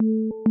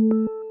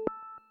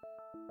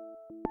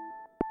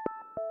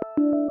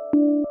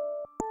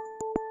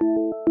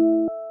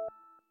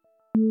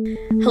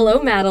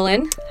Hello,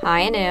 Madeline.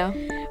 Hi,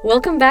 Anu.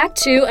 Welcome back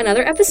to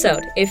another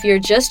episode. If you're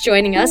just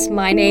joining us,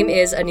 my name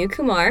is Anu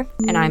Kumar.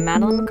 And I'm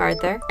Madeline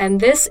MacArthur. And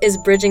this is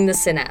Bridging the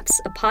Synapse,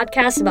 a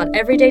podcast about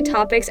everyday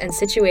topics and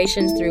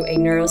situations through a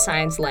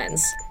neuroscience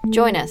lens.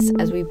 Join us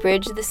as we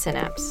bridge the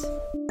synapse.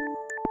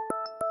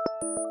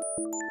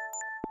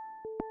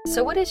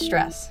 So what is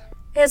stress?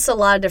 It's a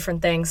lot of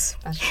different things.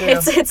 That's true.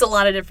 It's a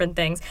lot of different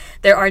things.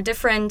 There are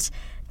different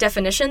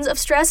definitions of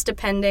stress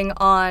depending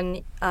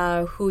on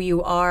who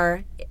you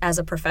are as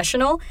a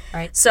professional.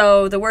 Right.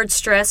 So the word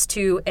stress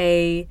to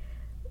a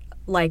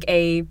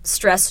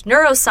stress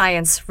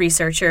neuroscience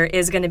researcher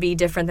is going to be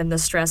different than the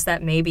stress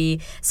that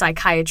maybe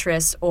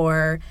psychiatrists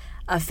or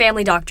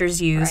family doctors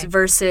use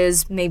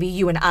versus maybe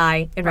you and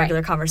I in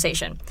regular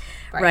conversation.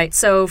 Right.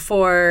 So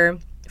from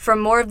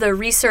more of the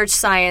research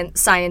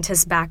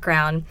scientist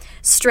background,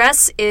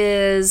 stress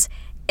is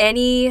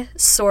any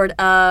sort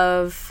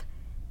of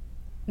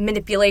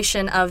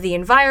manipulation of the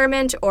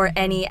environment or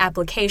any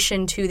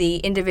application to the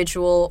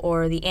individual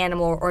or the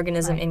animal or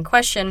organism in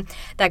question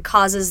that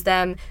causes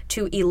them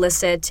to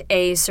elicit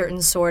a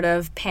certain sort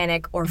of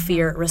panic or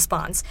fear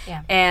response.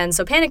 Yeah. And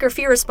so panic or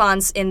fear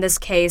response in this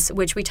case,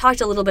 which we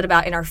talked a little bit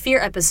about in our fear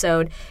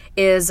episode,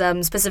 is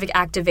specific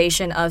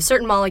activation of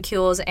certain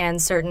molecules and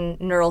certain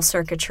neural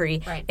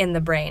circuitry in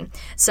the brain.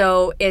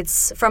 So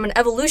it's from an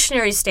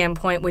evolutionary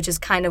standpoint, which is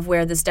kind of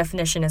where this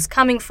definition is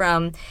coming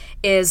from,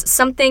 is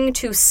something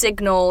to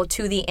signal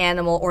to the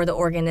animal or the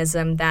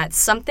organism that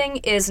something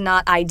is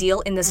not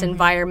ideal in this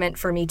environment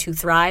for me to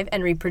thrive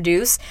and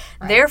reproduce.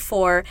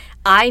 Therefore,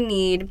 I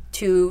need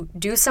to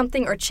do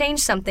something or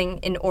change something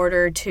in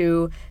order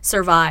to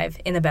survive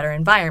in a better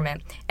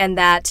environment. And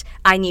that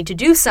I need to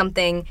do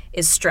something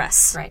is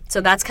stress. Right. So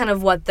that's kind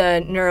of what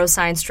the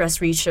neuroscience stress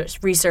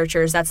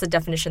researchers, that's the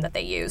definition that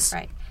they use.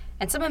 Right.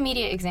 And some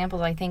immediate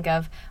examples I think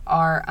of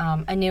are,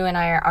 Anu and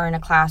I are in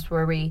a class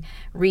where we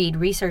read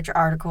research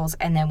articles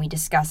and then we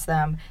discuss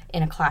them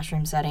in a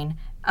classroom setting.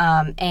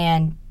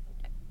 And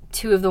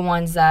two of the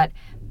ones that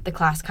the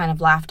class kind of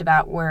laughed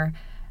about were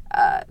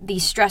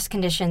these stress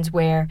conditions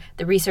where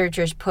the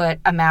researchers put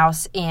a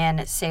mouse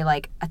in, say,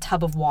 like a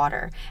tub of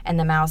water, and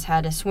the mouse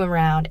had to swim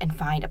around and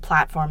find a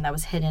platform that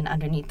was hidden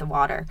underneath the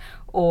water.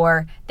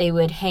 Or they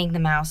would hang the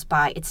mouse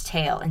by its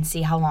tail and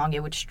see how long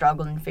it would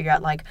struggle and figure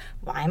out, like,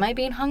 why am I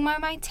being hung by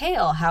my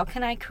tail? How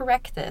can I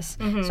correct this?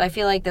 So I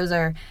feel like those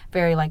are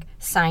very, like,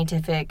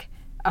 scientific,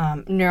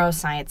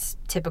 neuroscience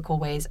typical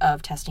ways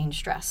of testing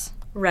stress.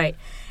 Right.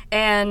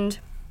 And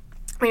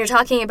when you're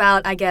talking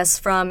about, I guess,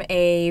 from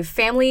a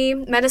family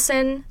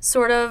medicine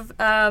sort of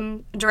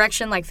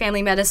direction, like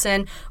family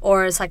medicine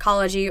or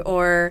psychology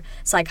or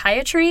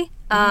psychiatry,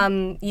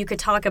 you could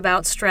talk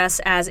about stress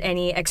as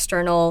any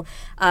external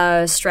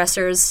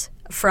stressors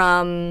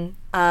from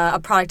a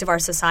product of our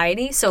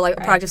society, so like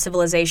a product of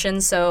civilization,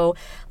 so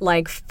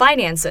like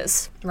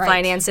finances.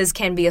 Finances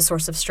can be a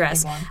source of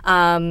stress.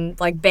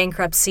 Like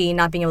bankruptcy,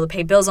 not being able to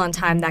pay bills on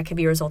time, that could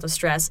be a result of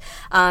stress.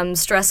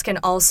 Stress can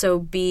also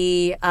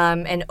be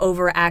an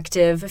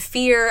overactive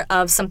fear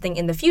of something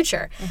in the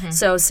future.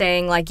 So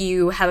saying like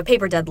you have a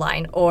paper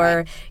deadline,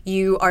 or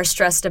you are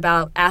stressed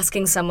about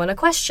asking someone a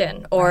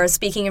question, or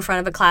speaking in front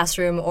of a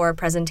classroom or a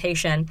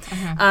presentation.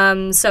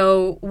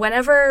 So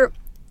whenever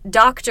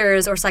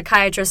doctors or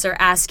psychiatrists are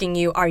asking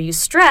you, are you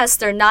stressed?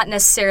 They're not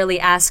necessarily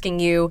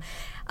asking you,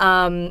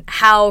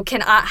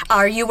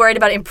 are you worried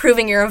about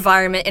improving your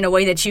environment in a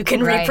way that you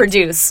can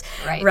reproduce?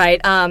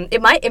 Right.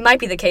 It might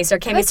be the case.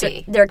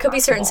 There could be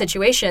certain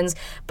situations,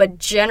 but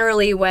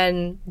generally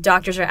when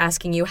doctors are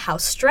asking you, how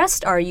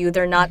stressed are you?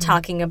 They're not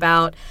talking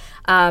about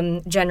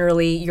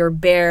generally your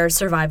bare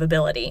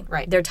survivability.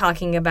 They're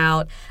talking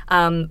about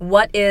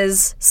what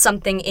is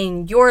something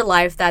in your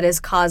life that is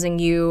causing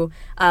you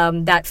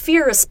that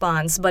fear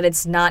response, but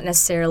it's not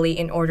necessarily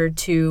in order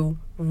to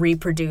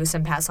reproduce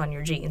and pass on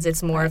your genes.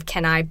 It's more of,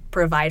 can I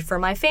provide for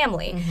my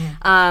family?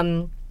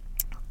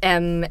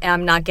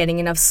 I'm not getting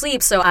enough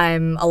sleep, so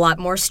I'm a lot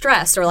more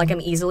stressed, or like I'm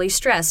easily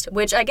stressed,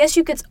 which I guess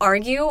you could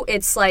argue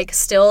it's like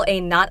still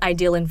a not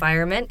ideal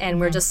environment,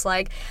 and we're just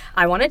like,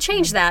 I want to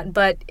change that,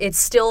 but it's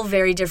still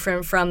very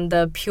different from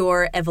the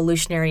pure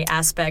evolutionary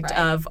aspect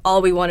of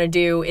all we want to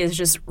do is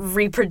just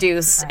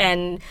reproduce,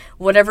 and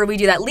whatever we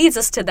do that leads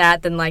us to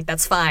that, then like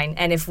that's fine.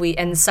 And if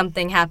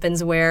something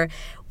happens where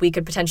we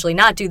could potentially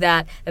not do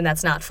that, then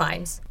that's not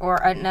fine. Or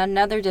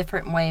another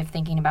different way of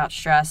thinking about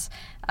stress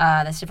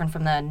that's different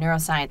from the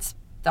neuroscience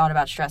thought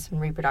about stress and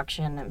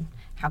reproduction and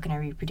how can I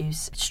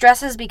reproduce.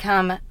 Stress has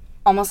become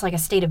almost like a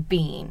state of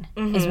being,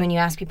 is when you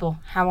ask people,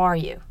 how are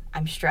you?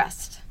 I'm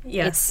stressed.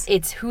 Yes.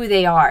 It's who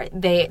they are.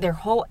 Their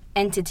whole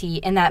entity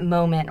in that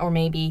moment, or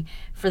maybe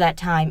for that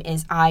time,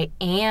 is I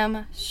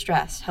am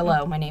stressed.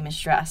 Hello, my name is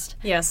stressed.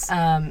 Yes.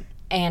 And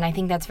I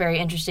think that's very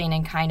interesting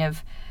and kind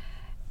of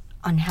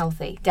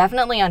unhealthy.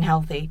 Definitely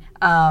unhealthy.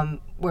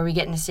 Where we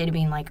get in a state of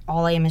being like,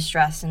 all I am is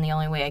stressed, and the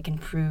only way I can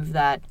prove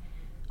that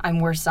I'm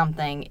worth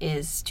something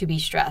is to be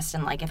stressed.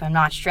 And like, if I'm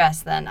not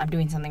stressed, then I'm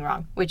doing something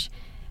wrong, which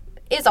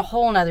is a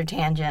whole nother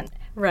tangent.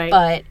 Right.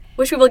 But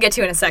which we will get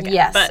to in a second.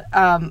 Yes.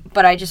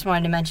 But I just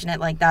wanted to mention it.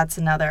 Like, that's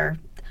another,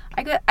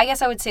 I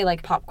guess I would say,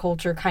 like, pop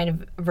culture kind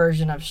of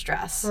version of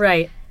stress.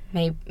 Right.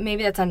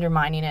 Maybe that's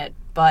undermining it,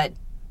 but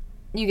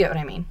you get what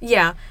I mean.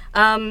 Yeah.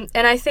 And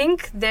I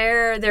think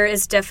there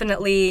is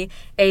definitely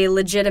a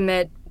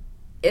legitimate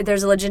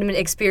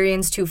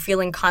experience to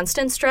feeling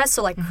constant stress,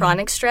 so like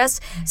chronic stress.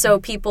 So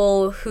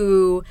people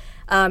who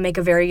make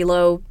a very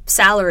low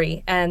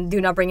salary and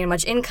do not bring in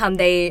much income,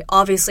 they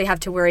obviously have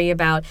to worry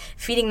about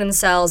feeding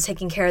themselves,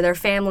 taking care of their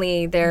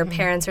family, their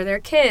parents or their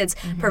kids,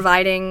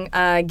 providing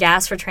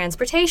gas for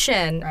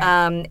transportation,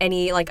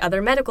 any like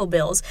other medical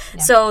bills.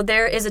 Yeah. So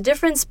there is a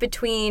difference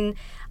between,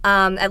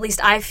 at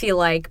least I feel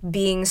like,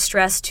 being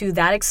stressed to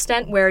that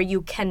extent where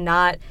you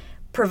cannot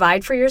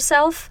provide for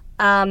yourself.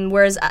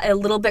 Whereas a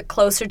little bit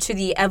closer to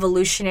the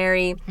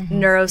evolutionary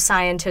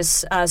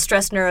neuroscientist,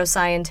 stress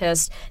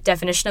neuroscientist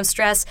definition of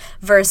stress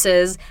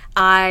versus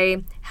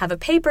I have a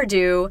paper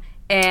due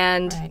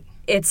and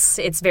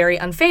it's very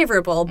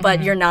unfavorable,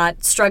 but you're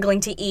not struggling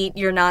to eat,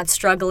 you're not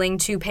struggling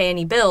to pay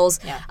any bills,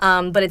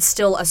 but it's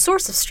still a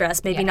source of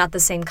stress, maybe not the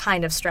same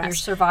kind of stress. Your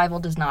survival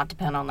does not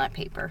depend on that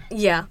paper.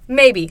 Yeah,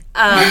 maybe.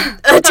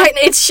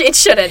 It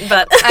shouldn't,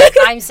 but...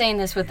 I'm saying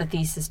this with the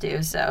thesis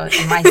due, so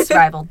my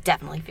survival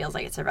definitely feels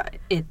like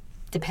it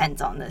depends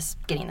on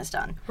getting this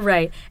done.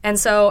 Right. And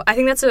so I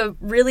think that's a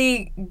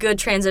really good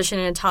transition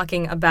into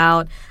talking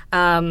about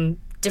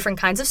different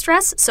kinds of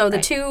stress. So the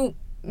two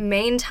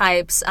main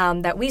types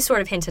that we sort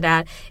of hinted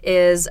at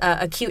is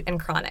acute and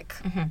chronic,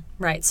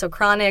 right? So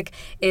chronic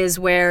is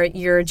where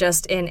you're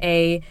just in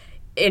a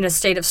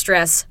state of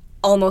stress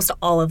almost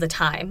all of the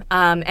time,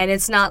 and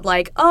it's not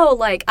like, oh,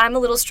 like I'm a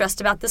little stressed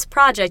about this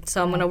project,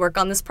 so I'm going to work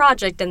on this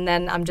project, and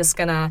then I'm just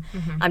gonna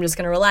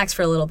relax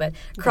for a little bit.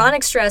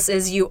 Chronic stress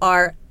is you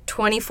are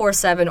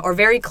 24/7 or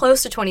very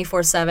close to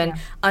 24/7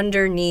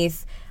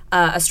 underneath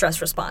a stress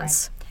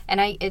response.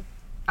 Right.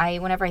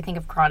 And whenever I think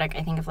of chronic,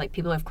 I think of like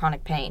people who have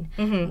chronic pain.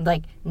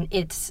 Like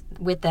it's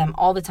with them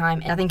all the time.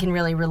 Nothing can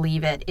really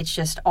relieve it. It's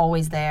just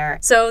always there.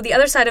 So the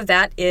other side of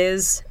that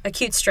is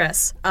acute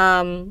stress,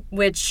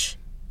 which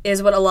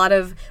is what a lot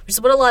of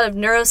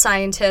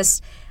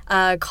neuroscientists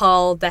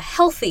call the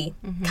healthy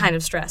kind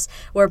of stress,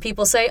 where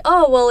people say,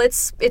 oh, well,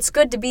 it's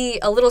good to be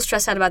a little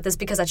stressed out about this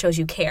because that shows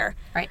you care.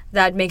 Right.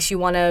 That makes you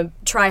want to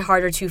try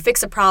harder to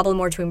fix a problem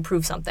or to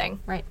improve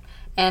something. Right.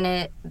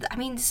 And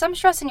some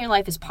stress in your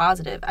life is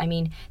positive. I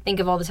mean, think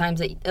of all the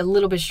times that a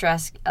little bit of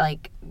stress,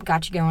 like,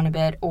 got you going a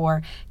bit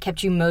or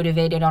kept you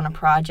motivated on a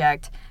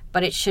project,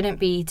 but it shouldn't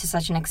be to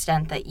such an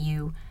extent that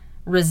you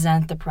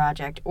resent the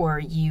project or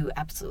you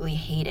absolutely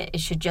hate it. It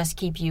should just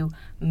keep you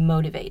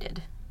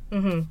motivated.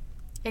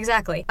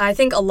 Exactly. I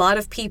think a lot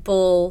of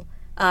people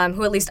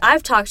who at least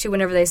I've talked to,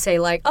 whenever they say,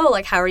 like, oh,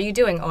 like, how are you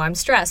doing? Oh, I'm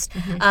stressed.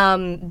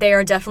 They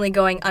are definitely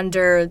going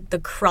under the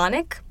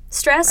chronic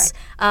stress,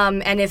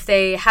 and if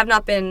they have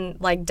not been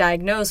like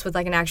diagnosed with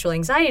like an actual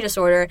anxiety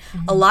disorder,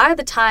 a lot of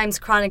the times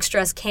chronic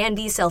stress can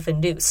be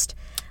self-induced,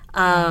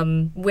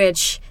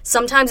 which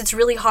sometimes it's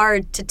really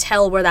hard to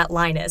tell where that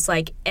line is.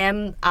 Like,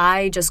 am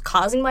I just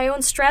causing my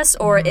own stress,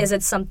 or is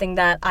it something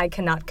that I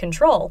cannot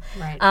control?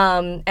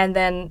 And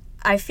then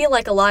I feel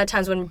like a lot of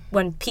times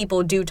when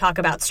people do talk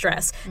about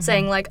stress,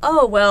 saying like,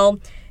 oh, well,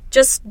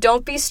 just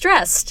don't be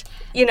stressed.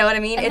 You know what I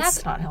mean? And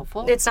that's not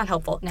helpful. It's not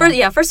helpful.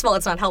 No. First of all,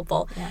 it's not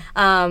helpful.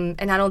 Yeah.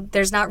 And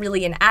there's not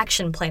really an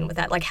action plan with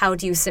that. Like, how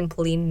do you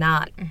simply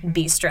not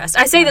be stressed?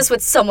 I say this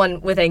with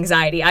someone with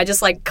anxiety. I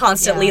just like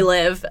constantly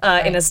live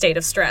in a state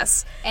of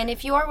stress. And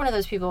if you are one of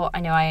those people,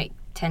 I know I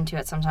tend to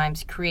at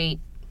sometimes create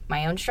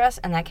my own stress,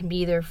 and that can be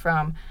either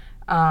from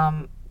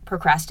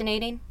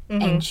procrastinating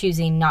and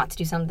choosing not to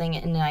do something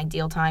in an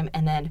ideal time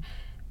and then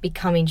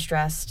becoming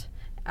stressed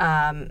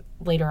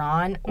later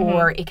on,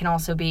 or it can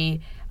also be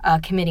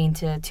committing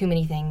to too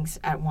many things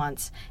at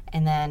once,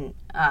 and then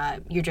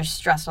you're just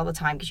stressed all the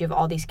time because you have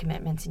all these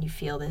commitments and you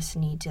feel this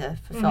need to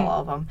fulfill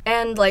all of them.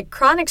 And like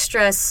chronic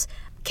stress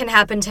can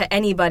happen to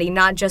anybody,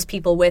 not just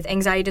people with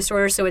anxiety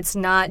disorder, so it's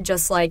not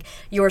just like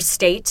your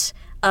state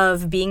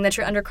of being that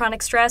you're under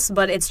chronic stress,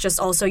 but it's just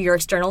also your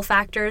external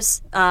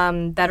factors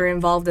that are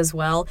involved as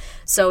well.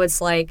 So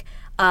it's like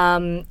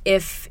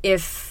if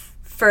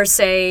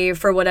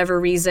for whatever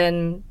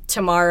reason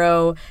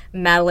tomorrow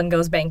Madeline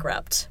goes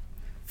bankrupt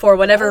for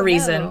whatever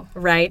reason,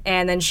 right?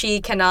 And then she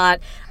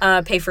cannot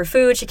pay for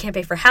food, she can't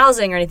pay for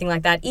housing or anything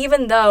like that,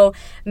 even though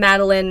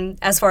Madeline,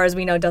 as far as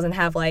we know, doesn't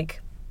have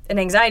like an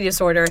anxiety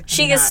disorder,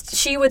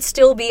 she would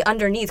still be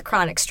underneath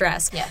chronic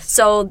stress. Yes.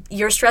 So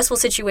your stressful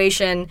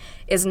situation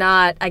is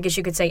not, I guess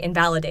you could say,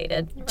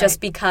 invalidated, just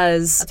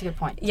because... That's a good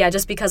point. Yeah,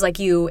 just because like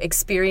you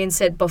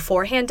experience it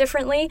beforehand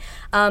differently.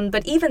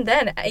 But even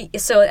then,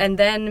 and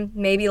then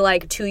maybe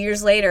like 2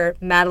 years later,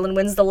 Madeline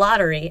wins the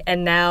lottery,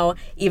 and now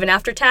even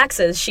after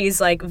taxes, she's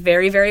like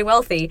very, very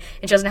wealthy,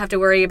 and she doesn't have to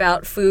worry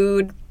about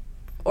food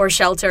or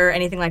shelter or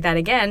anything like that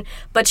again.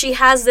 But she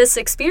has this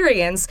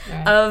experience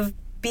of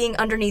being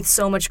underneath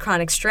so much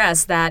chronic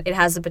stress that it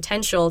has the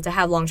potential to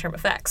have long-term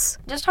effects.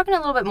 Just talking a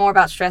little bit more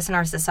about stress in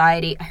our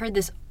society, I heard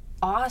this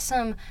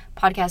awesome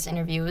podcast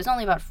interview. It was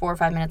only about 4 or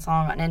 5 minutes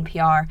long on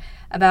NPR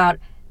about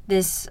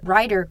this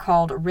writer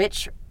called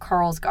Rich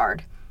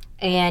Karlsgaard.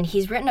 And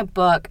he's written a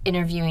book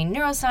interviewing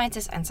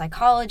neuroscientists and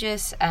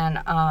psychologists and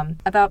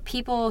about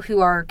people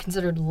who are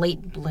considered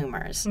late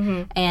bloomers.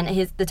 Mm-hmm.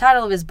 And the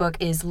title of his book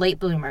is Late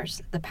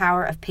Bloomers, The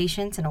Power of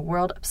Patience in a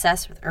World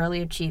Obsessed with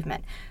Early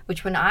Achievement,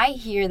 which when I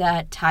hear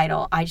that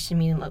title, I just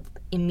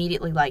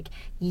immediately like,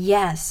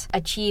 yes,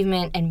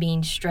 achievement and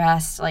being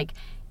stressed. Like,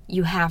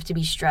 you have to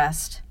be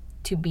stressed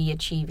to be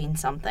achieving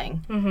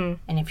something. Mm-hmm.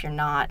 And if you're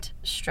not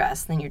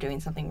stressed, then you're doing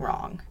something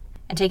wrong.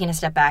 And taking a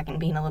step back and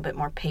being a little bit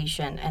more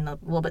patient and a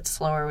little bit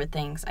slower with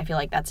things, I feel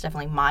like that's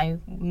definitely my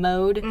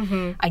mode.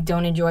 Mm-hmm. I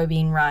don't enjoy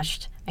being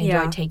rushed. I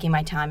enjoy taking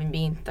my time and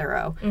being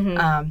thorough.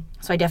 Mm-hmm.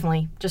 So I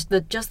definitely, just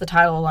the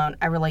title alone,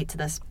 I relate to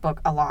this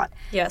book a lot.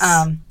 Yes.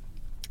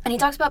 And he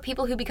talks about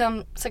people who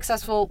become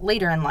successful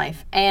later in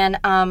life. And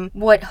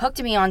what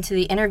hooked me onto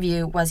the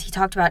interview was he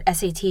talked about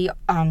SAT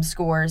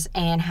scores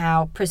and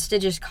how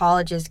prestigious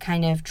colleges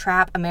kind of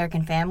trap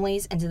American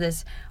families into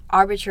this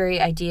arbitrary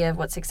idea of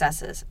what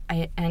success is.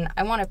 I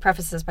want to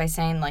preface this by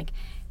saying, like,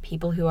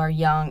 people who are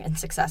young and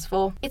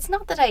successful, it's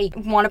not that I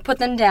want to put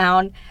them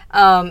down.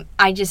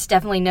 I just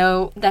definitely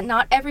know that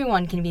not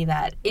everyone can be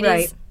that. It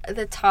is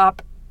the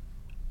top,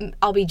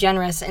 I'll be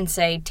generous and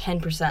say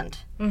 10%.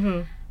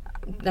 Mm-hmm.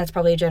 That's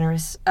probably a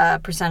generous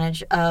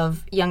percentage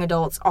of young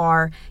adults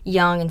are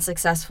young and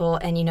successful,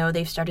 and, you know,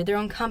 they've started their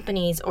own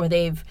companies, or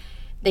they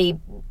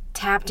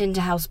tapped into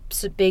how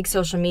big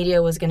social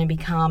media was going to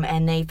become,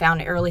 and they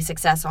found early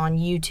success on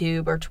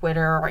YouTube or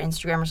Twitter or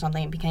Instagram or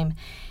something and became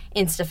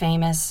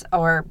Insta-famous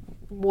or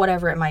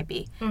whatever it might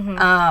be. Mm-hmm.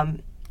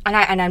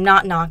 And I'm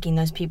not knocking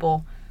those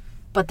people,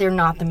 but they're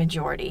not the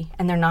majority,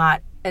 and they're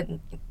not.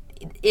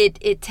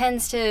 It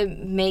tends to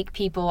make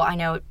people, I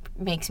know it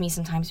makes me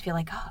sometimes feel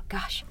like, oh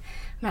gosh,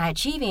 I'm not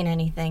achieving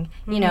anything.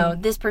 Mm-hmm. You know,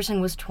 this person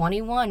was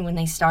 21 when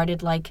they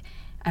started, like,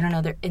 I don't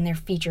know, they're in their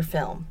feature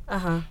film.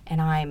 Uh-huh.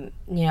 And I'm,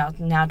 you know,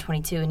 now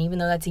 22. And even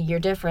though that's a year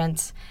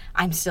difference,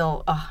 I'm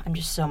still, I'm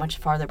just so much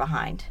farther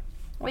behind.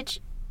 Which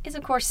is,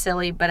 of course,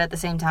 silly, but at the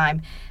same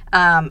time,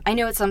 I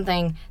know it's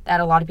something that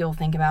a lot of people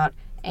think about.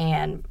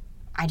 And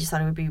I just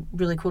thought it would be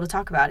really cool to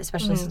talk about,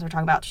 especially since we're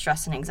talking about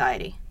stress and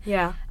anxiety.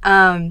 Yeah.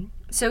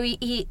 So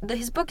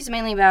his book is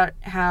mainly about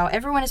how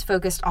everyone is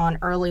focused on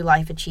early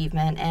life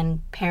achievement,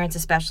 and parents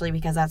especially,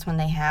 because that's when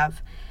they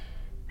have,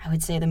 I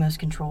would say, the most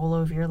control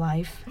over your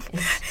life.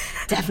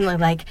 It's definitely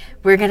like,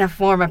 we're going to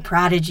form a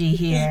prodigy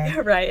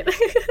here. Right.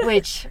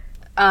 Which,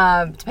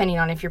 depending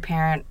on if your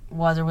parent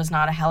was or was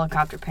not a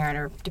helicopter parent,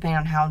 or depending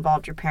on how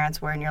involved your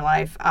parents were in your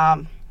life,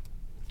 I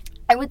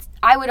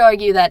would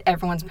argue that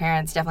everyone's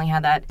parents definitely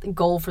had that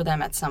goal for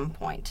them at some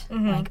point.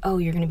 Mm-hmm. Like, oh,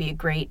 you're going to be a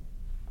great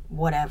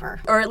whatever.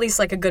 Or at least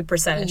like a good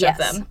percentage of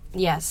them.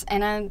 Yes.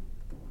 And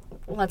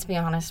let's be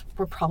honest,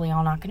 we're probably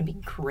all not going to be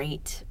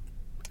great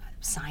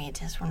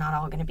scientists. We're not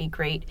all going to be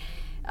great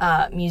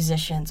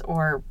musicians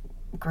or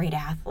great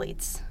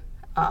athletes.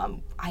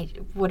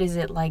 What is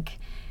it, like,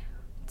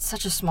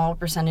 such a small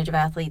percentage of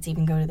athletes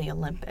even go to the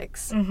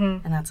Olympics.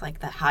 Mm-hmm. And that's like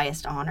the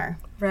highest honor.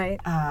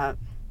 Right.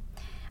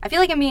 I feel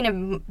like I'm being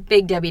a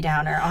big Debbie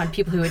Downer on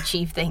people who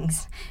achieve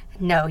things.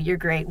 No, you're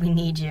great. We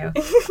need you.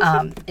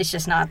 It's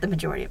just not the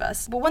majority of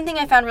us. But one thing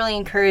I found really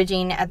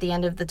encouraging at the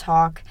end of the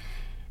talk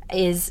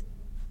is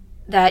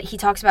that he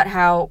talks about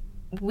how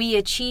we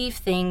achieve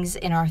things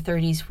in our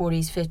 30s,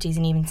 40s, 50s,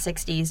 and even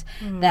 60s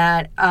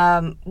that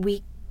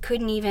we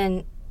couldn't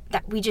even,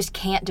 that we just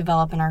can't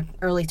develop in our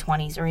early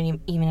 20s or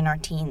even in our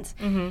teens.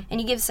 Mm-hmm. And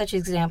he gives such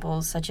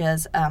examples such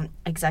as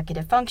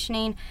executive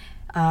functioning,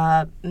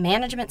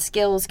 management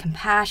skills,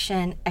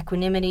 compassion,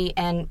 equanimity,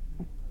 and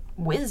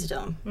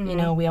wisdom. Mm-hmm. You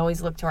know, we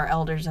always look to our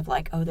elders of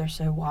like, oh, they're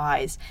so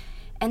wise.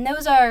 And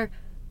those are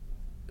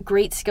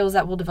great skills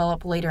that will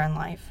develop later in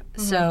life.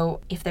 Mm-hmm. So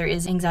if there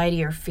is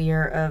anxiety or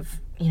fear of,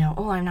 you know,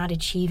 oh, I'm not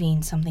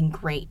achieving something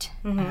great,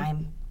 and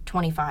I'm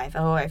 25,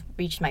 oh, I've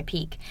reached my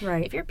peak.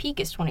 Right. If your peak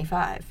is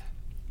 25,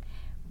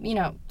 you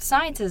know,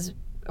 science is,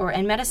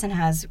 and medicine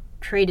has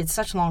created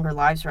such longer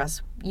lives for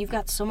us. You've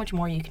got so much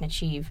more you can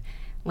achieve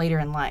later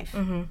in life.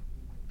 Mm-hmm.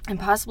 And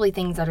possibly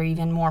things that are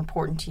even more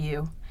important to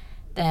you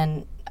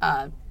than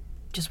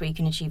just what you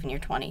can achieve in your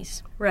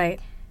 20s.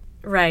 Right.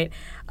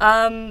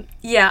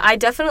 Yeah, I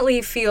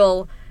definitely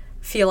feel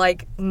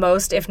like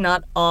most, if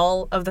not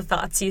all, of the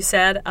thoughts you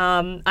said.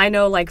 I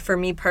know, like, for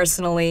me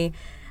personally,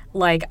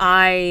 like,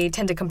 I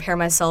tend to compare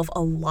myself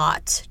a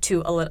lot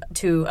to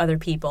other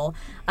people.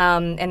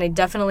 And it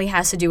definitely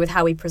has to do with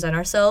how we present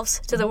ourselves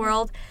to the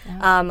world. Yeah.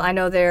 I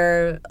know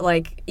they're,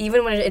 like,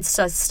 even when it's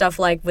stuff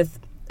like with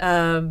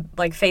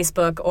like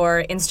Facebook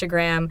or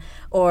Instagram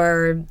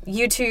or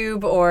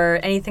YouTube or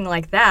anything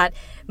like that,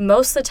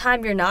 most of the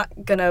time you're not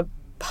going to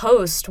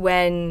post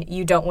when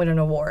you don't win an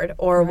award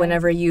or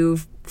whenever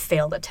you've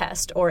failed a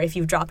test or if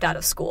you've dropped out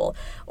of school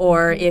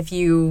or if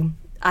you,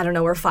 I don't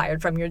know, were fired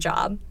from your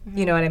job. Mm-hmm.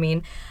 You know what I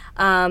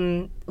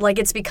mean? Like,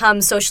 it's become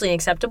socially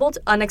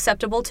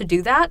unacceptable to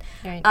do that.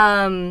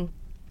 Right.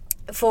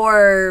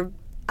 For,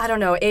 I don't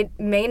know, it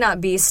may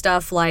not be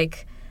stuff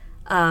like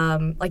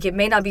like it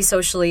may not be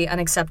socially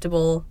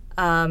unacceptable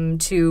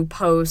to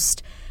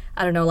post,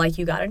 I don't know, like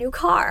you got a new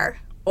car,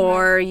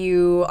 or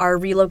you are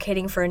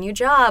relocating for a new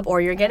job,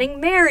 or you're getting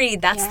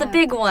married. That's the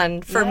big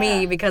one for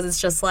me, because it's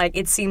just like,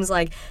 it seems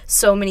like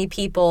so many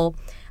people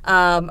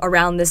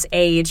around this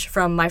age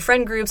from my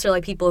friend groups, or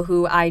like people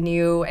who I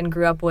knew and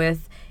grew up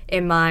with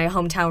in my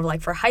hometown,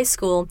 like for high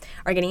school,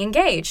 are getting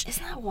engaged.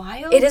 Isn't that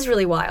wild? It is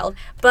really wild.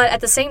 But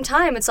at the same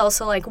time, it's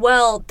also like,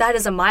 well, that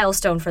is a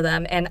milestone for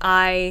them. And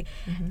I,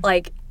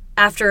 like,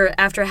 after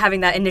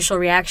having that initial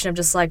reaction of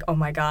just like, oh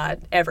my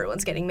God,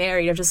 everyone's getting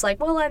married, I'm just like,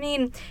 well, I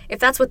mean, if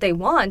that's what they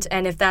want,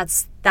 and if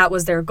that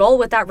was their goal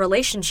with that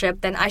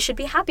relationship, then I should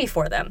be happy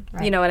for them.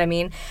 Right. You know what I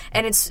mean?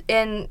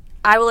 And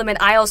I will admit,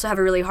 I also have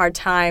a really hard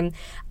time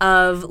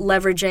of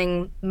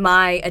leveraging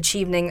my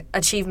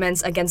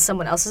achievements against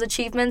someone else's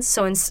achievements.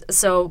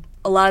 So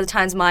a lot of the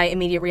times my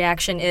immediate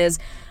reaction is,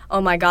 oh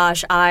my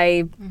gosh,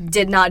 I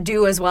did not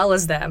do as well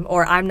as them,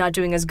 or I'm not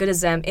doing as good as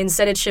them.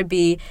 Instead, it should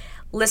be,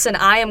 listen,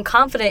 I am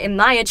confident in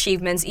my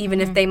achievements, even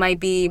if they might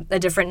be a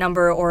different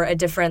number or a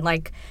different,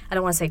 like, I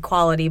don't want to say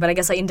quality, but I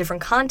guess like in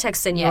different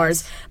contexts than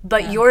yours.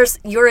 But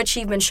your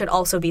achievement should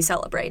also be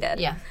celebrated.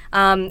 Yeah.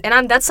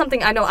 And that's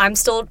something I know I'm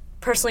still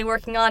personally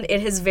working on.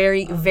 It is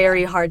very,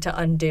 very hard to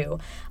undo,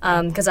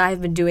 because I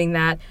have been doing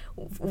that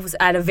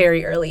at a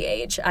very early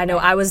age. I know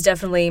I was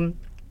definitely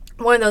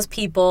one of those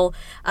people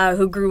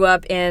who grew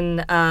up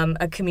in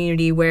a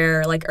community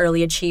where like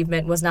early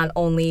achievement was not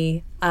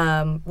only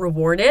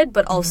rewarded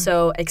but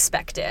also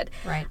expected.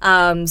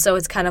 Right. So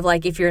it's kind of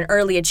like, if you're an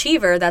early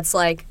achiever, that's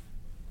like,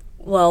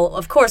 well,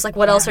 of course, like,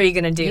 what else are you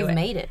going to do? You've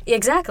made it.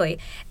 Exactly.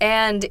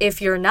 And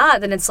if you're not,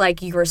 then it's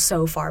like, you are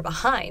so far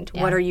behind.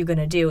 Yeah. What are you going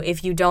to do?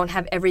 If you don't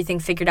have everything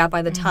figured out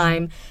by the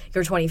time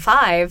you're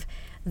 25,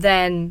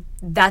 then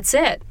that's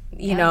it.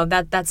 You know,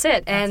 that's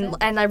it. And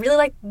I really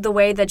like the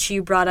way that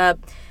you brought up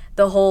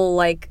the whole,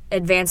 like,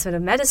 advancement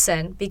of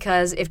medicine,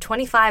 because if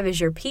 25 is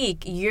your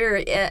peak,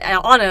 you're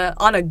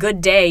on a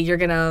good day, you're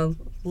going to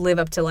live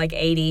up to like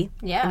 80,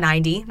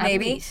 90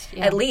 maybe,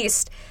 at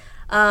least.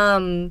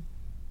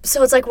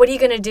 So it's like, what are you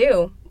going to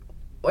do?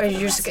 Or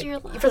you're just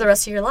for the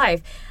rest of your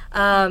life.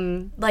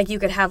 Like, you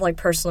could have like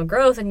personal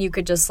growth, and you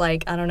could just,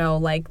 like, I don't know,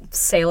 like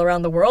sail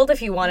around the world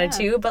if you wanted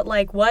to, but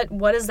like, what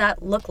does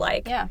that look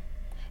like? Yeah,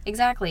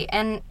 exactly.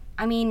 And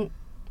I mean,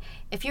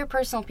 if your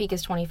personal peak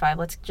is 25,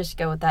 let's just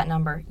go with that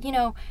number. You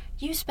know,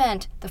 you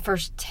spent the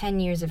first 10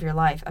 years of your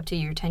life up to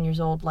you're 10 years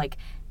old, like,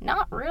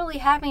 not really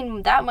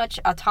having that much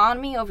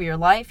autonomy over your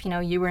life. You know,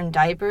 you were in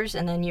diapers,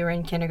 and then you were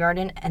in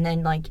kindergarten, and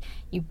then, like,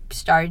 you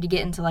started to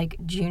get into, like,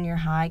 junior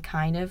high,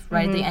 kind of,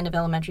 right at the end of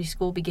elementary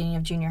school, beginning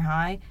of junior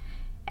high.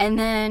 And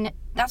then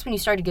that's when you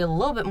started to get a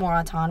little bit more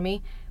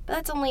autonomy. But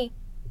that's only,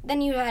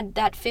 then you had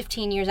that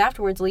 15 years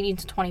afterwards leading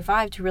to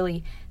 25 to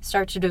really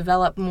start to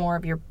develop more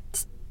of your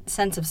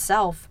sense of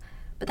self.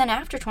 But then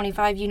after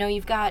 25, you know,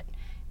 you've got,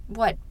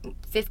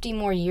 50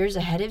 more years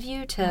ahead of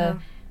you to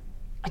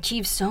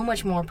achieve so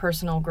much more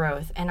personal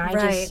growth. And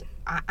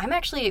I'm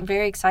actually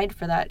very excited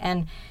for that.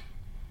 And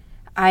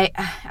I'll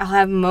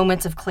have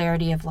moments of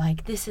clarity of,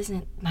 like, this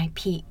isn't my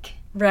peak.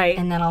 Right.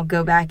 And then I'll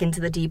go back into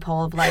the deep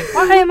hole of, like,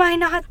 why am I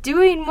not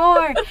doing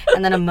more?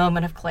 And then a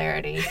moment of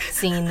clarity,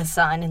 seeing the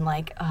sun, and,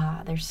 like,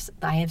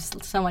 I have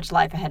so much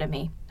life ahead of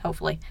me,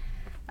 hopefully.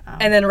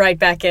 And then right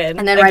back in.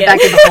 And then right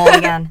back in the hole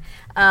again.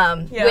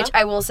 Which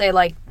I will say,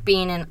 like,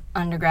 being an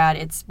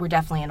undergrad, we're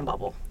definitely in a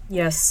bubble.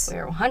 Yes.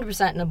 We're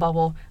 100% in a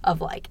bubble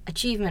of, like,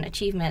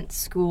 achievement,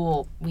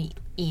 school. We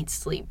eat,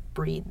 sleep,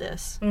 breathe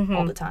this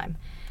all the time.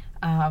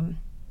 And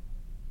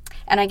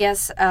I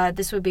guess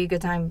this would be a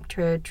good time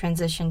to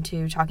transition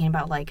to talking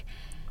about, like,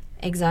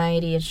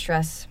 anxiety and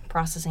stress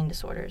processing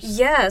disorders.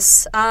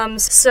 Yes.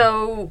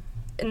 So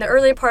in the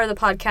earlier part of the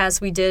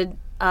podcast, we did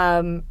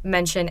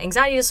mention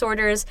anxiety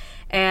disorders,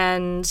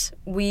 and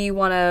we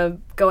want to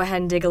go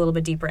ahead and dig a little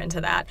bit deeper into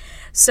that.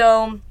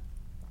 So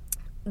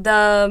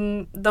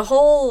the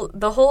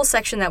whole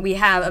section that we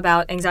have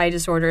about anxiety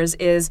disorders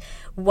is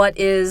what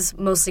is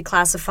mostly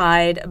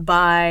classified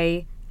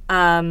by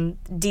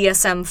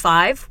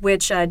DSM-5,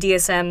 which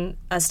DSM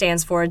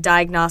stands for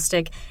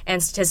Diagnostic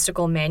and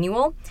Statistical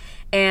Manual.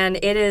 And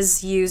it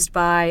is used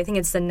by, I think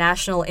it's the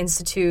National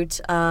Institute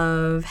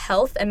of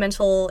Health and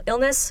Mental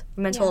Illness,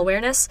 Mental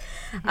Awareness,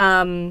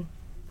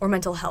 or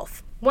Mental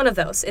Health. One of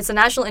those. It's the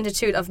National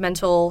Institute of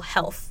Mental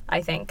Health,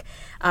 I think.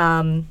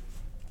 And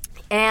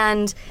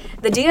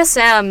the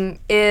DSM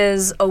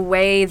is a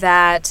way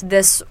that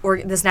this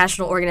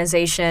national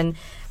organization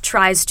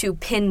tries to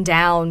pin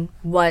down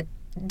what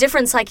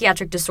different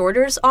psychiatric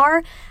disorders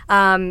are,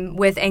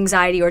 with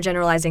anxiety or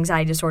generalized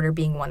anxiety disorder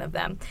being one of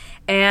them.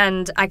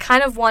 And I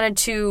kind of wanted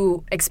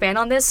to expand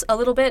on this a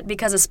little bit,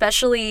 because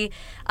especially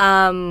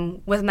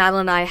with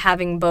Madeline and I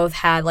having both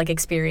had, like,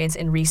 experience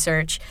in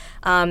research,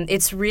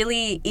 it's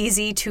really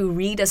easy to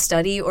read a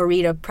study or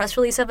read a press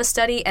release of a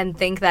study and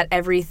think that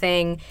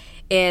everything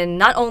in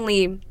not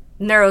only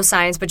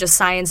neuroscience, but just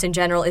science in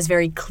general, is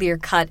very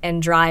clear-cut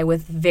and dry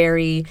with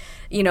very,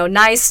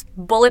 nice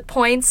bullet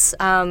points.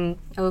 Au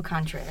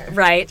contraire.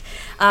 Right.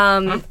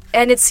 And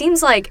it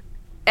seems like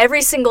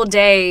every single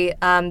day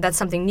that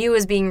something new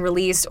is being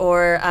released,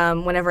 or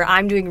whenever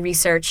I'm doing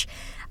research,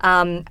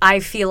 I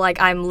feel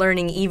like I'm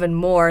learning even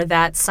more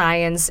that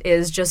science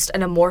is just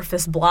an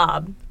amorphous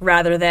blob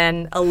rather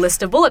than a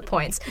list of bullet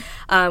points,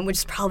 which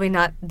is probably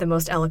not the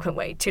most eloquent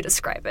way to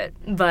describe it.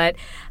 But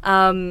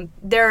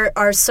there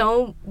are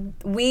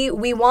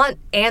we want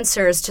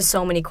answers to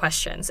so many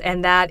questions,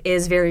 and that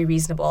is very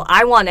reasonable.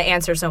 I want to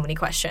answer so many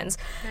questions,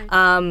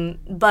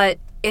 but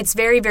it's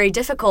very, very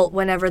difficult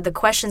whenever the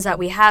questions that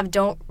we have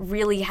don't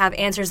really have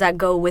answers that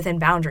go within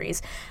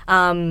boundaries.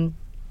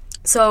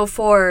 So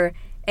for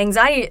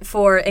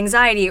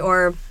anxiety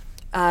or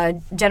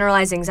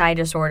generalized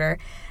anxiety disorder,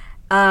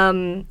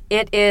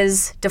 it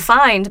is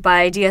defined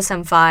by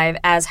DSM-5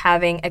 as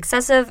having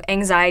excessive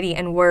anxiety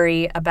and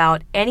worry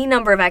about any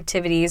number of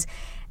activities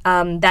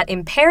that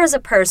impairs a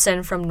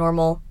person from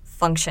normal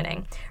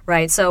functioning,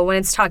 right? So when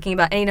it's talking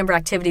about any number of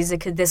activities,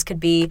 this could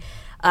be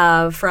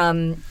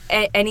from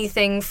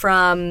anything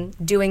from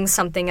doing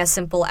something as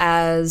simple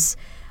as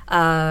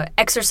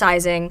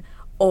exercising,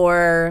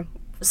 or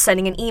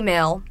sending an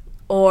email,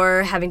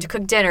 or having to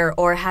cook dinner,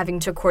 or having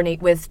to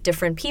coordinate with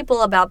different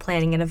people about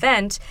planning an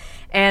event.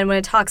 And when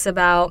it talks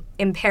about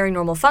impairing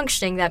normal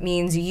functioning, that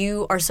means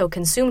you are so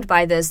consumed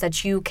by this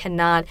that you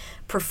cannot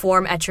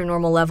perform at your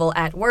normal level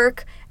at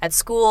work, at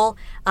school,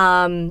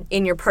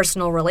 in your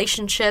personal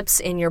relationships,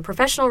 in your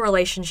professional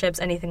relationships,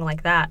 anything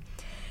like that.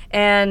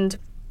 And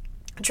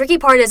the tricky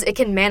part is it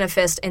can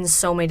manifest in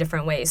so many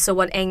different ways. So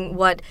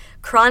what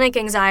chronic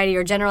anxiety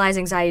or generalized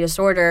anxiety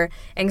disorder,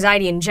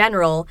 anxiety in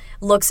general,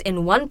 looks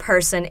in one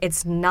person,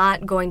 it's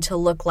not going to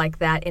look like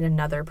that in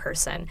another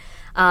person.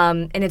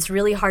 And it's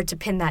really hard to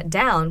pin that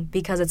down,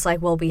 because it's like,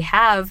 well, we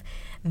have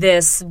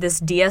this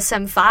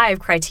DSM-5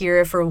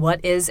 criteria for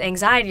what is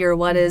anxiety or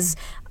what is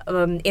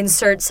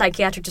insert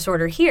psychiatric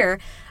disorder here,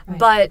 right,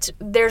 but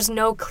there's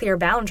no clear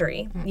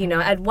boundary.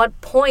 Mm-hmm. At what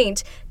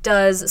point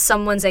does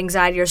someone's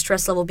anxiety or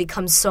stress level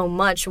become so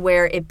much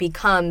where it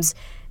becomes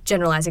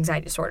generalized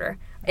anxiety disorder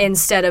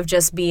instead of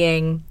just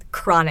being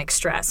chronic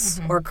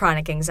stress or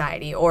chronic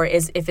anxiety, or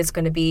if it's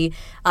going to be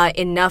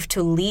enough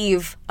to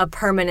leave a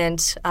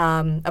permanent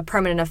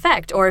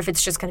effect, or if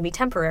it's just going to be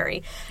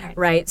temporary,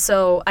 right?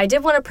 So I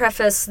did want to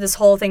preface this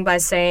whole thing by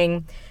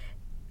saying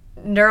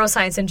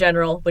neuroscience in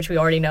general, which we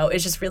already know,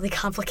 is just really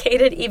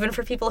complicated, even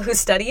for people who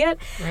study it.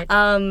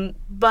 Right.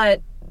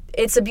 But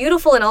it's a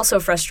beautiful and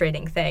also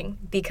frustrating thing,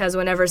 because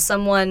whenever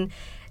someone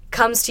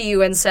comes to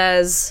you and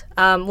says,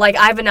 like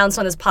I've announced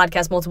on this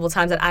podcast multiple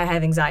times that I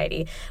have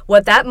anxiety,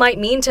 what that might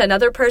mean to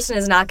another person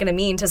is not going to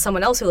mean to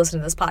someone else who listens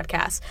to this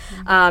podcast.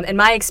 Mm-hmm. And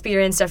my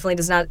experience definitely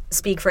does not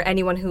speak for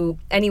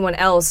anyone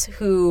else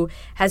who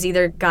has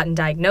either gotten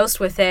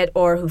diagnosed with it,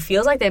 or who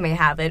feels like they may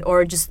have it,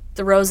 or just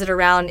throws it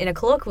around in a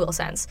colloquial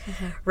sense,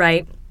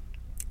 right?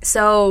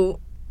 So,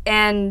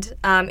 and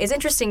it's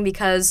interesting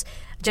because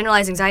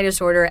generalized anxiety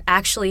disorder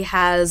actually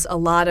has a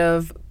lot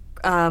of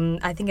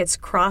I think it's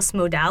cross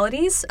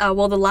modalities.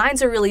 Well, the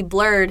lines are really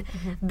blurred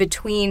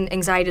between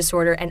anxiety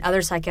disorder and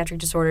other psychiatric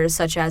disorders,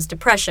 such as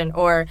depression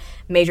or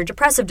major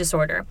depressive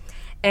disorder.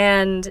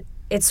 And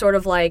it's sort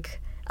of like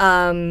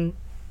a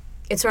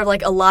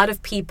lot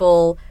of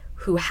people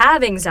who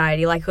have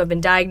anxiety, like who have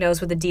been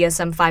diagnosed with the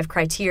DSM-5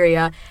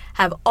 criteria,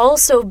 have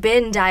also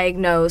been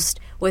diagnosed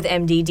with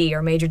MDD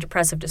or major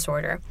depressive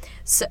disorder.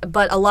 So,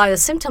 but a lot of the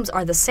symptoms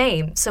are the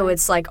same. So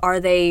it's like,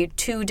 are they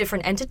two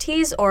different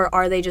entities, or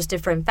are they just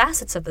different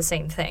facets of the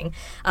same thing?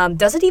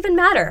 Does it even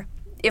matter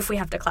if we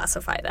have to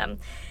classify them?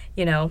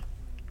 So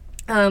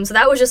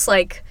that was just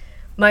like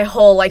my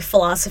whole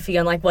philosophy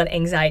on what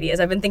anxiety is.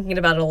 I've been thinking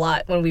about it a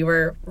lot when we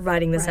were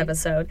writing this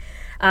episode.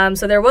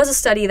 So there was a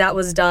study that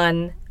was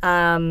done.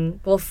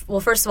 Well,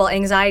 first of all,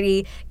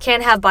 anxiety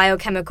can have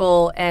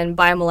biochemical and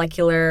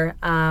biomolecular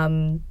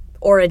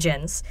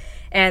origins.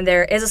 And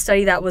there is a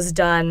study that was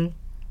done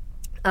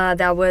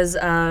that was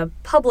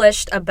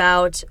published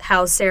about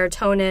how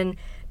serotonin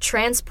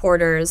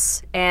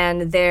transporters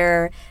and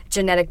their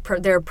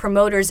their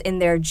promoters in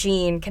their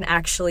gene can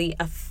actually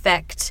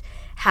affect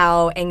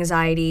how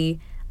anxiety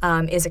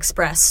is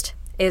expressed,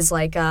 is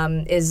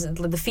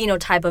the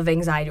phenotype of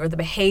anxiety or the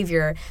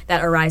behavior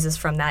that arises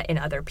from that in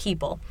other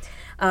people.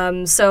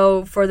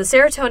 So for the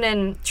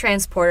serotonin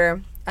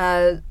transporter,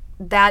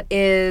 that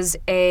is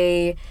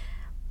a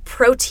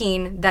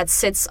protein that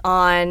sits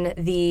on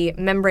the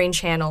membrane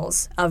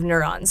channels of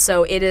neurons.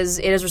 So it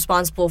is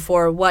responsible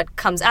for what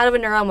comes out of a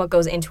neuron, what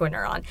goes into a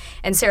neuron.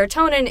 And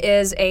serotonin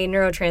is a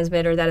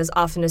neurotransmitter that is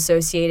often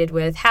associated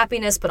with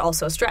happiness, but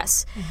also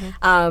stress.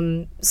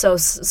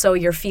 So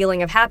your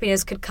feeling of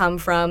happiness could come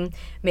from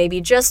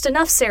maybe just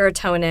enough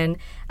serotonin,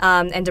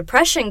 and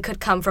depression could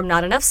come from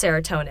not enough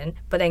serotonin,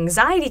 but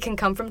anxiety can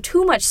come from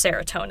too much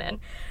serotonin,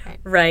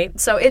 right?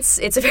 So it's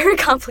a very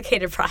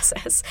complicated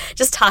process.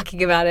 Just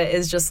talking about it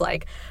is just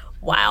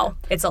wow,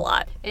 it's a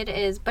lot. It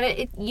is, but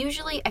it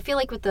usually, I feel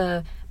like from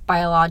a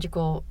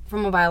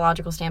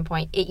biological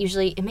standpoint,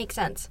 it makes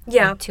sense.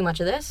 Yeah. Too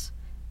much of this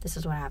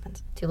is what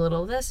happens. Too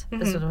little of this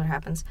is what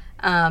happens.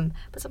 But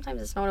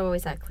sometimes it's not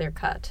always that clear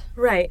cut.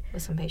 Right.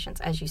 With some patients,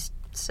 as you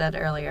said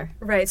earlier.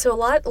 Right. So a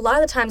lot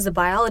of the times the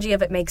biology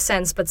of it makes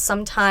sense, but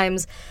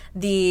sometimes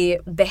the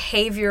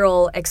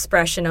behavioral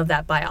expression of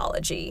that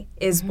biology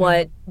is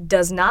what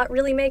does not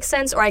really make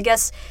sense. Or I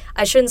guess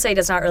I shouldn't say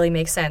does not really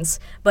make sense,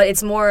 but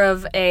it's more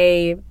of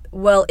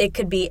it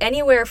could be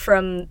anywhere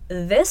from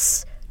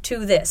this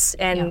to this,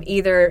 and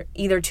either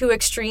two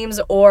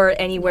extremes or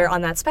anywhere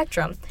on that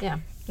spectrum. Yeah.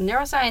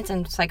 Neuroscience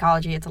and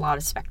psychology, it's a lot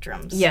of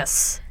spectrums.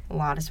 Yes. A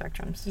lot of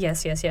spectrums.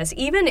 Yes.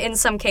 Even in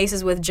some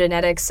cases with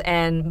genetics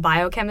and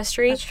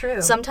biochemistry, that's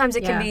true. Sometimes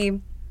it can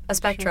be a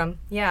spectrum.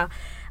 Yeah.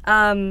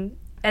 And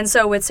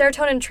so with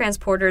serotonin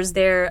transporters,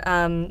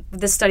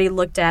 this study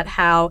looked at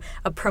how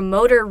a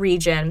promoter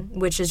region,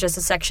 which is just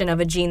a section of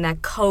a gene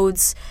that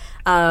codes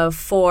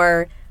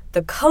for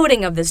the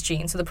coding of this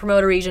gene. So the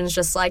promoter region is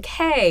just like,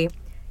 hey,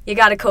 you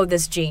got to code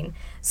this gene.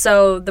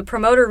 So the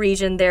promoter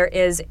region, there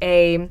is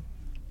a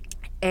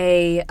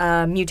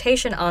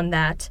mutation on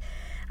that.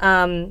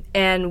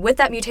 And with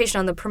that mutation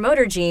on the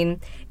promoter gene,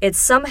 it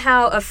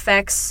somehow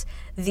affects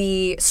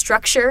the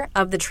structure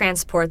of the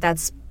transport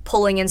that's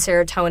pulling in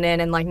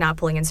serotonin and not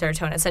pulling in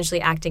serotonin, essentially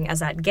acting as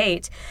that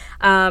gate,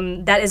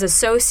 that is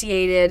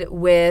associated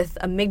with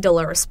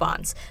amygdala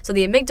response. So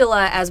the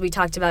amygdala, as we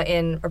talked about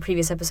in a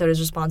previous episode, is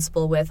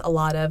responsible with a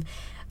lot of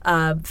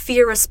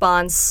fear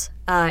response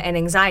and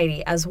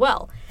anxiety as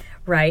well.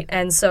 Right.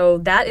 And so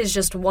that is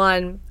just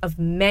one of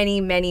many,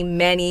 many,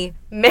 many,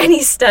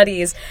 many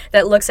studies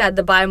that looks at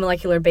the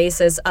biomolecular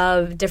basis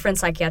of different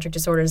psychiatric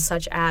disorders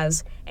such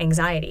as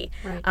anxiety.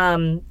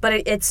 Right. But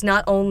it's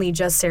not only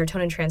just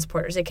serotonin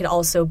transporters. It could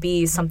also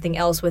be something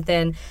else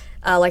within,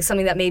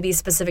 something that may be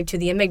specific to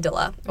the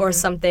amygdala or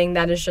something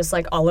that is just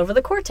all over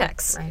the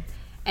cortex. Right.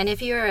 And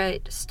if you're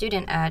a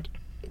student at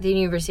the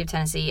University of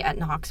Tennessee at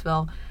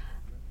Knoxville,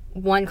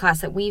 one class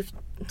that we've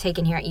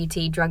taken here at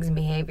UT, Drugs and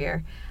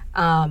Behavior,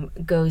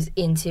 goes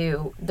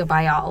into the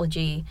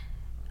biology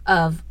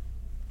of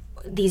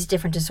these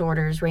different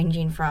disorders,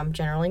 ranging from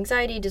general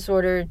anxiety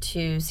disorder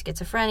to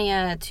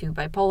schizophrenia to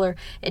bipolar.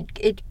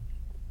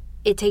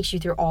 It takes you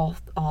through all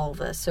of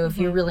this. So if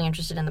you're really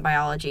interested in the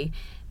biology,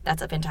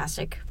 that's a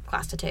fantastic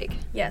class to take.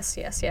 Yes.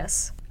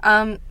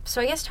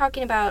 So I guess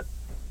talking about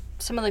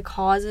some of the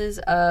causes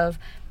of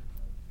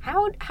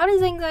how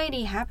does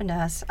anxiety happen to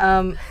us?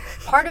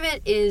 Part of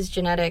it is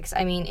genetics.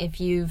 I mean,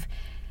 if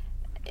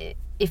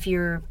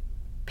your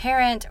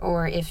parent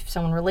or if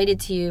someone related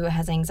to you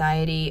has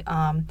anxiety,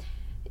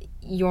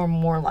 you're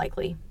more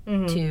likely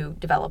to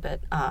develop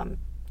it,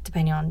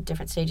 depending on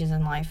different stages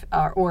in life,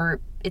 or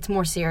it's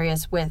more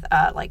serious with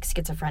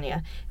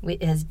schizophrenia.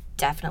 It has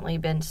definitely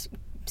been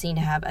seen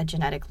to have a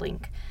genetic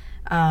link.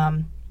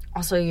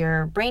 Also,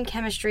 your brain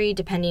chemistry,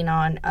 depending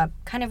on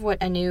kind of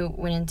what Anu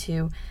went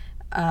into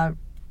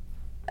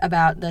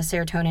about the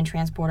serotonin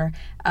transporter,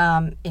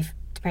 if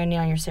depending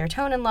on your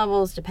serotonin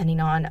levels, depending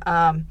on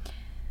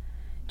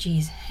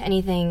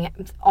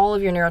all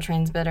of your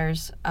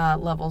neurotransmitters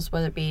levels,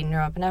 whether it be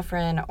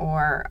norepinephrine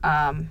or...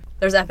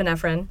 There's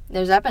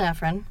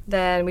epinephrine.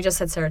 Then we just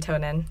said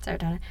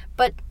serotonin.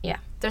 But, yeah.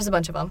 There's a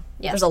bunch of them.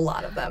 Yes. There's a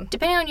lot of them.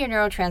 Depending on your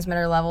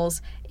neurotransmitter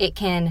levels, it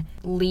can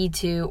lead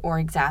to or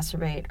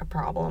exacerbate a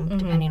problem,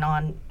 depending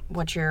on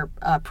what you're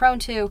prone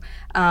to.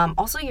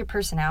 Also, your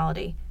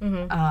personality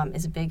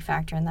is a big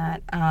factor in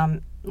that.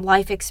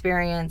 Life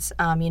experience,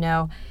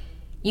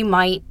 you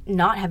might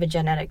not have a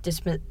genetic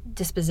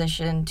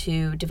disposition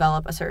to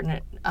develop a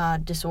certain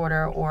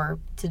disorder or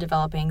to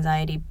develop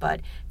anxiety, but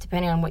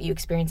depending on what you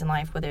experience in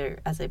life, whether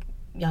as a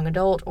young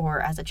adult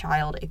or as a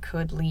child, it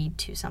could lead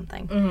to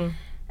something.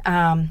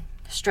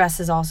 Stress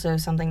is also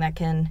something that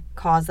can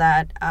cause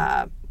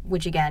that,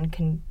 which again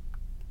can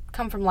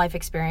come from life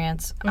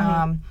experience.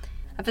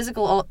 A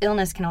physical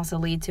illness can also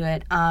lead to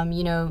it.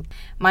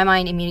 My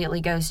mind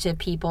immediately goes to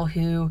people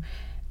who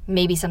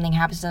maybe something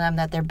happens to them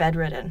that they're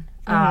bedridden,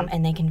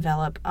 and they can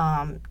develop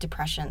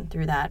depression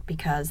through that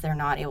because they're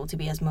not able to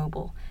be as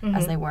mobile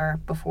as they were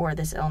before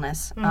this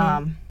illness.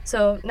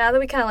 So now that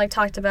we kind of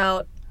talked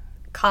about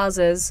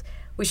causes,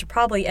 we should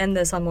probably end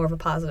this on more of a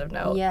positive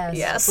note.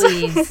 Yes.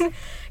 Please.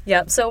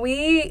 Yep. So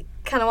we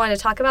kind of wanted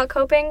to talk about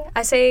coping.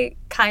 I say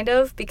kind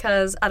of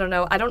because, I don't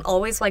know, I don't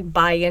always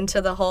buy into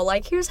the whole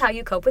here's how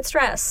you cope with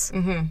stress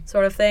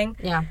sort of thing.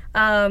 Yeah.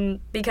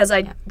 Because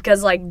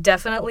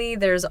definitely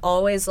there's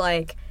always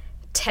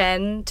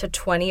 10 to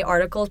 20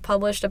 articles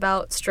published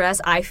about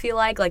stress, I feel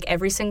like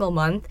every single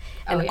month,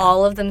 and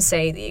all of them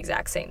say the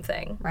exact same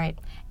thing. Right.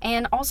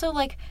 And also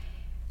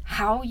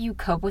how you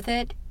cope with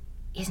it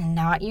is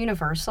not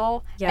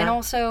universal. Yeah. And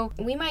also,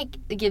 we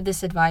might give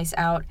this advice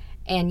out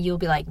and you'll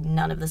be like,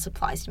 none of this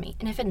applies to me.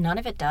 And if none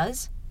of it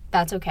does,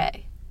 that's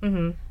okay.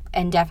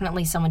 And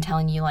definitely someone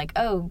telling you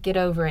oh, get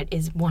over it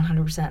is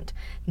 100%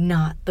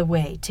 not the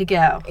way to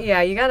go.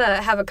 Yeah, you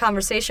gotta have a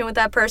conversation with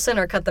that person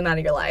or cut them out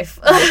of your life.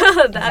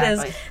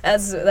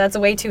 That's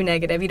way too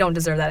negative. You don't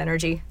deserve that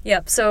energy.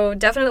 Yep. So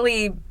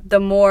definitely the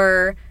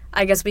more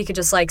I guess we could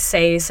just like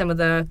say some of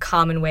the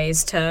common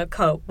ways to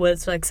cope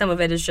with, like, some of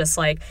it is just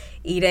like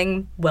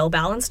eating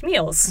well-balanced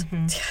meals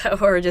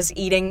or just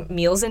eating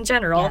meals in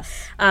general.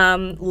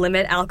 Yes.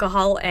 Limit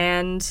alcohol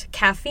and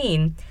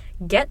caffeine.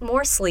 Get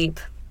more sleep,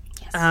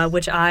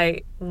 which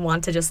I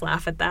want to just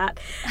laugh at that.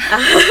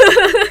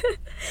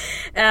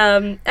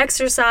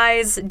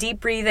 Exercise,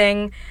 deep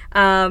breathing,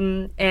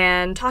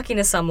 and talking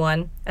to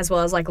someone, as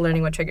well as like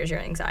learning what triggers your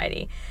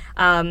anxiety.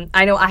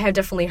 I know I have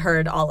definitely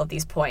heard all of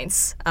these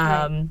points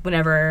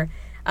whenever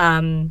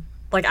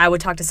like I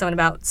would talk to someone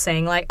about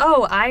saying like,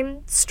 oh,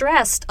 I'm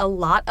stressed a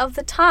lot of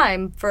the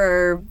time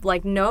for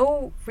like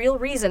no real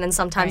reason, and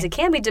sometimes it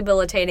can be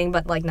debilitating,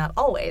 but like not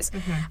always.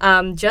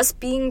 Just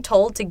being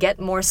told to get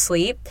more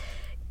sleep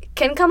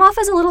can come off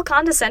as a little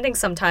condescending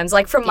sometimes,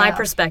 like from my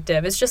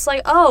perspective. It's just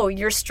like, oh,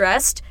 you're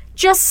stressed,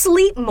 just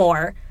sleep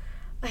more.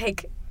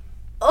 Like,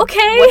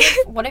 okay.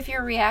 What if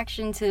your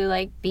reaction to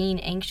like being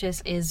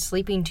anxious is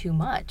sleeping too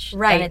much?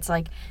 Right. Then it's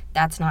like,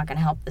 that's not going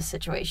to help the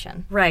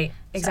situation. Right,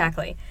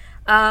 exactly.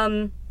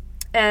 And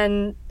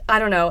I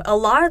don't know, a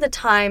lot of the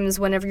times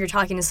whenever you're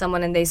talking to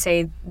someone and they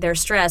say they're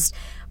stressed,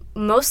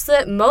 most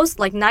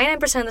like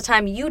 99% of the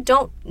time, you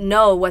don't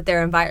know what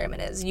their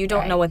environment is. You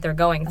don't know what they're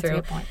going through. That's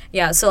a good point.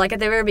 Yeah, so like at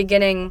the very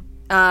beginning,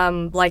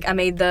 like I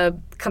made the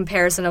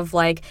comparison of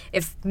like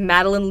if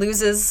Madeline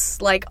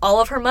loses like all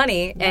of her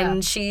money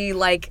and she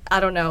like, I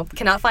don't know,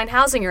 cannot find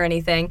housing or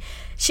anything,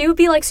 she would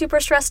be like super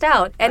stressed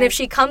out. And if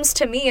she comes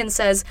to me and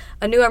says,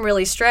 Anu, I'm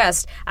really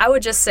stressed, I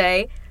would just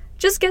say,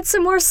 just get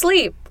some more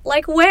sleep.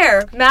 Like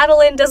where?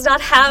 Madeline does not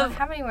have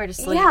anywhere to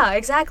sleep. Yeah,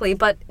 exactly.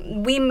 But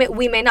we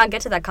may not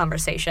get to that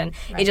conversation.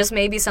 It just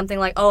may be something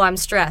like, oh, I'm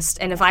stressed.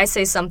 And if I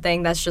say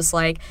something that's just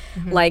like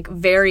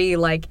very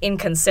like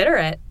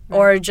inconsiderate,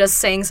 or just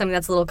saying something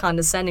that's a little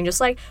condescending, just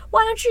like,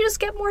 why don't you just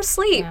get more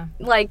sleep? Yeah.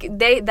 Like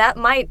that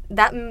might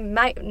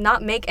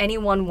not make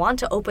anyone want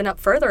to open up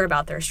further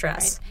about their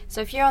stress. Right.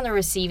 So if you're on the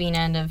receiving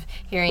end of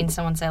hearing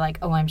someone say like,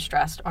 oh, I'm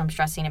stressed, or I'm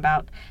stressing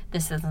about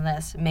this and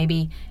this,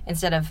 maybe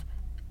instead of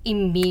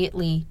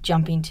immediately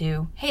jumping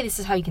to, hey, this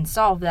is how you can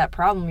solve that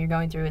problem you're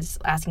going through, is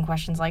asking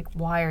questions like,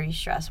 why are you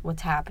stressed?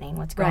 What's happening?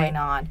 What's going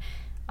on?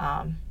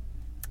 A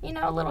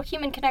little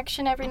human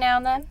connection every now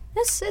and then.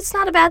 It's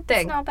not a bad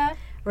thing. It's not bad.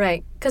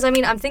 Right. Because, I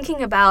mean, I'm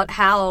thinking about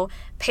how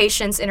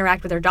patients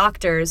interact with their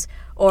doctors,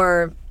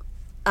 or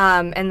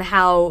and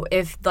how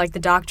if, like, the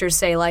doctors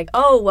say, like,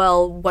 oh,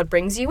 well, what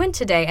brings you in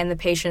today? And the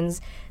patient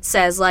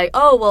says, like,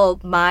 oh,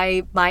 well,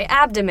 my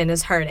abdomen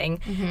is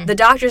hurting. The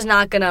doctor's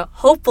not going to,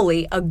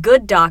 hopefully, a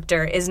good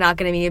doctor is not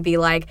going to be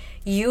like,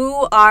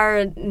 you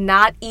are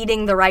not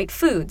eating the right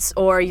foods,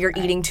 or you're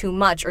eating too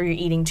much, or you're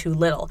eating too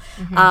little.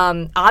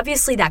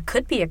 Obviously, that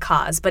could be a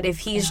cause, but if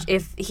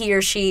he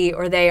or she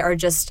or they are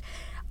just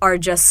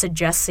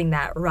suggesting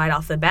that right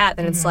off the bat,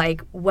 then it's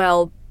like,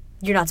 well,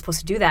 you're not supposed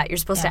to do that. You're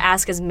supposed to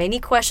ask as many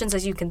questions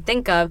as you can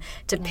think of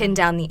to pin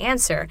down the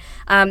answer.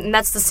 And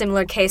that's the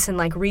similar case in,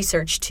 like,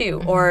 research,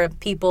 too, or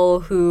people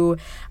who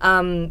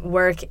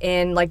work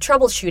in, like,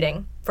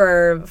 troubleshooting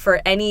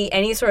for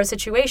any sort of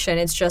situation.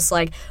 It's just,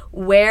 like,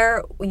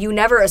 where you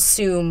never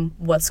assume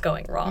what's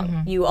going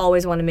wrong. You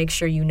always want to make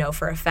sure you know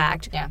for a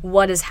fact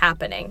what is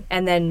happening,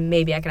 and then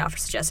maybe I can offer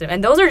suggestions.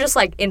 And those are just,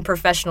 like, in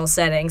professional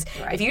settings.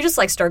 Right. If you just,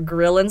 like, start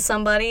grilling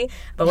somebody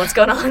about what's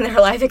going on in their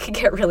life, it could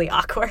get really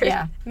awkward.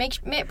 Yeah.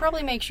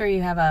 Probably make sure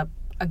you have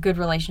a good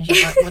relationship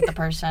with the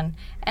person.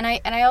 And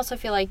I also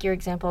feel like your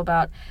example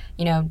about,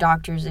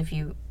 doctors, if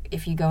you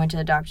go into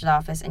the doctor's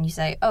office and you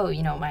say, oh,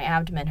 my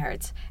abdomen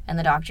hurts, and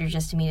the doctor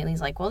just immediately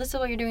is like, well, this is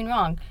what you're doing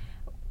wrong.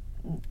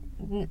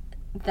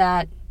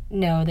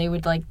 They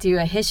would, like, do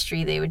a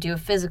history, they would do a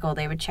physical,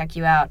 they would check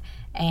you out.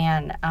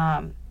 And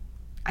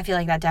I feel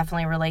like that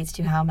definitely relates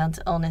to how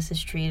mental illness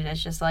is treated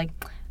as just like,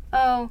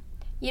 oh,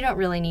 you don't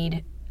really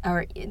need,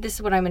 or this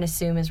is what I'm going to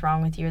assume is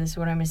wrong with you, or this is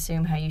what I'm going to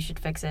assume how you should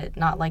fix it.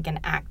 Not like an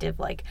active,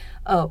 like,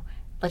 oh,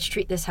 let's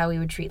treat this how we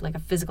would treat, like, a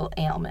physical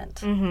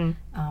ailment. And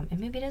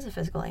maybe it is a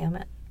physical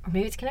ailment. Or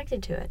maybe it's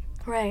connected to it.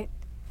 Right.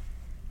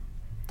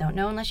 Don't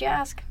know unless you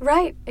ask.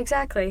 Right,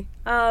 exactly.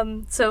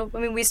 So, I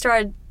mean, we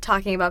started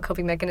talking about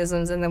coping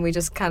mechanisms, and then we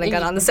just kind of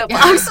got on the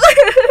soapbox.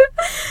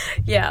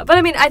 Yeah, but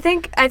I mean, I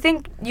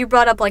think you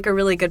brought up, like, a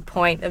really good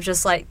point of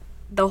just, like,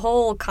 the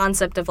whole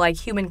concept of, like,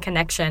 human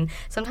connection.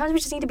 Sometimes we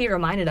just need to be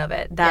reminded of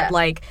it, that,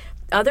 like,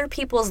 other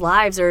people's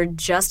lives are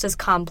just as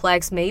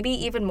complex, maybe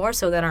even more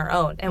so than our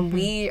own, and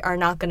we are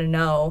not going to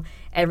know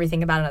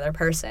everything about another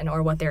person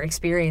or what their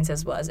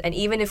experiences was. And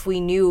even if we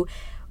knew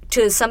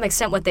to some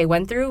extent what they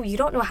went through, you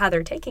don't know how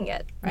they're taking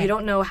it. Right. You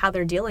don't know how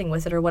they're dealing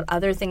with it, or what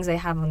other things they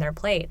have on their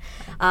plate.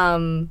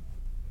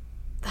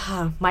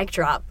 Mic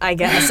drop, I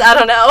guess. I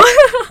don't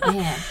know.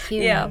 Man,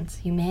 humans,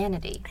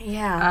 humanity.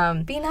 Yeah.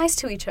 Be nice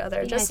to each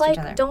other. Just nice,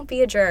 like, don't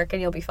be a jerk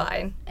and you'll be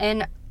fine.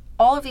 And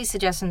all of these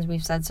suggestions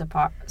we've said so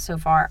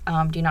far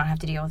do not have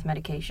to deal with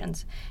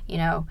medications.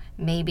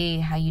 Maybe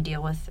how you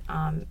deal with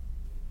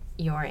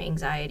your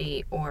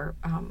anxiety or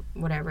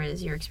whatever it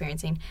is you're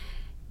experiencing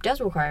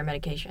does require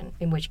medication,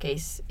 in which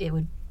case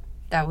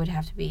that would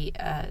have to be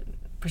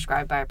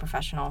prescribed by a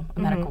professional, a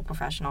medical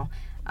professional.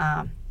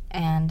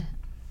 And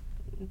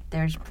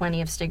there's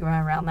plenty of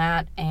stigma around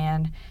that.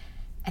 And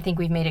I think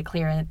we've made it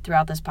clear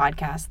throughout this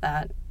podcast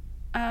that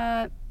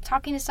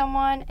talking to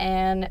someone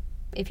and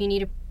if you need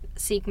to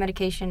seek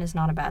medication is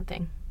not a bad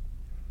thing.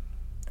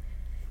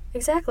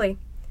 Exactly.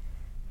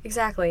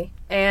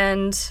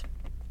 And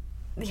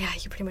yeah,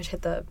 you pretty much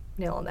hit the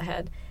nail on the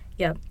head.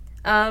 Yep.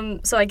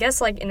 So I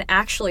guess like in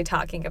actually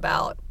talking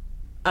about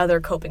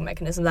other coping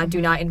mechanisms that do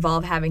not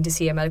involve having to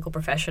see a medical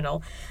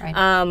professional, right.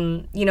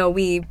 You know,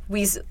 we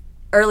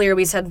earlier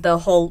we said the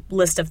whole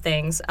list of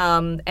things,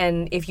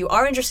 and if you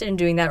are interested in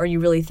doing that or you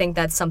really think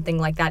that something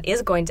like that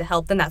is going to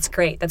help, then that's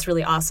great. That's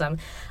really awesome.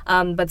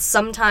 But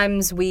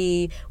sometimes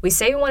we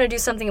say we want to do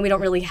something and we don't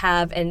really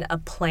have a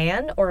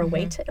plan or a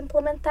way to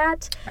implement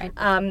that, right.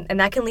 And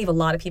that can leave a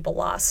lot of people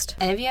lost.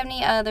 And if you have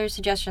any other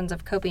suggestions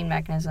of coping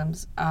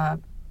mechanisms,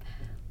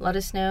 let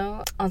us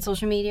know on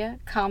social media,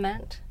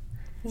 comment.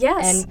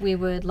 Yes. And we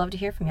would love to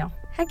hear from y'all.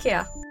 Heck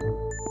yeah.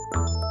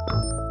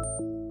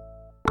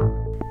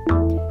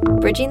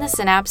 Bridging the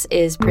Synapse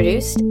is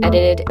produced,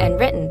 edited, and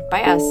written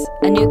by us,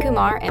 Anu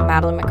Kumar and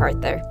Madeline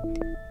MacArthur.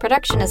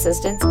 Production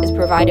assistance is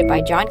provided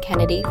by John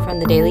Kennedy from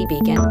the Daily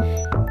Beacon.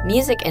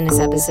 Music in this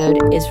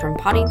episode is from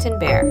Poddington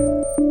Bear.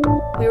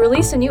 We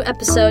release a new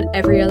episode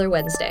every other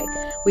Wednesday.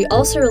 We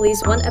also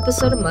release one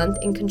episode a month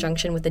in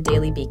conjunction with the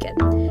Daily Beacon.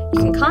 You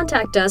can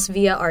contact us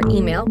via our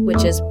email,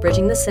 which is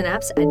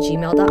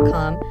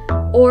bridgingthesynapse@gmail.com,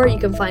 or you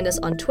can find us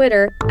on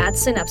Twitter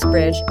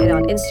 @SynapseBridge and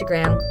on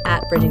Instagram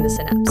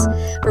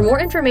 @BridgingTheSynapse. For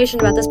more information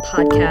about this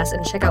podcast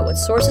and check out what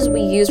sources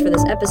we use for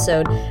this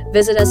episode,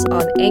 visit us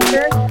on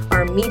Anchor,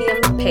 our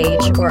Medium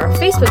page, or our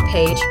Facebook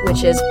page,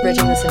 which is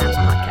Bridging the Synapse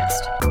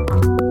Podcast.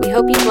 We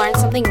hope you've learned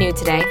something new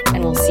today,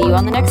 and we'll see you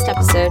on the next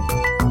episode.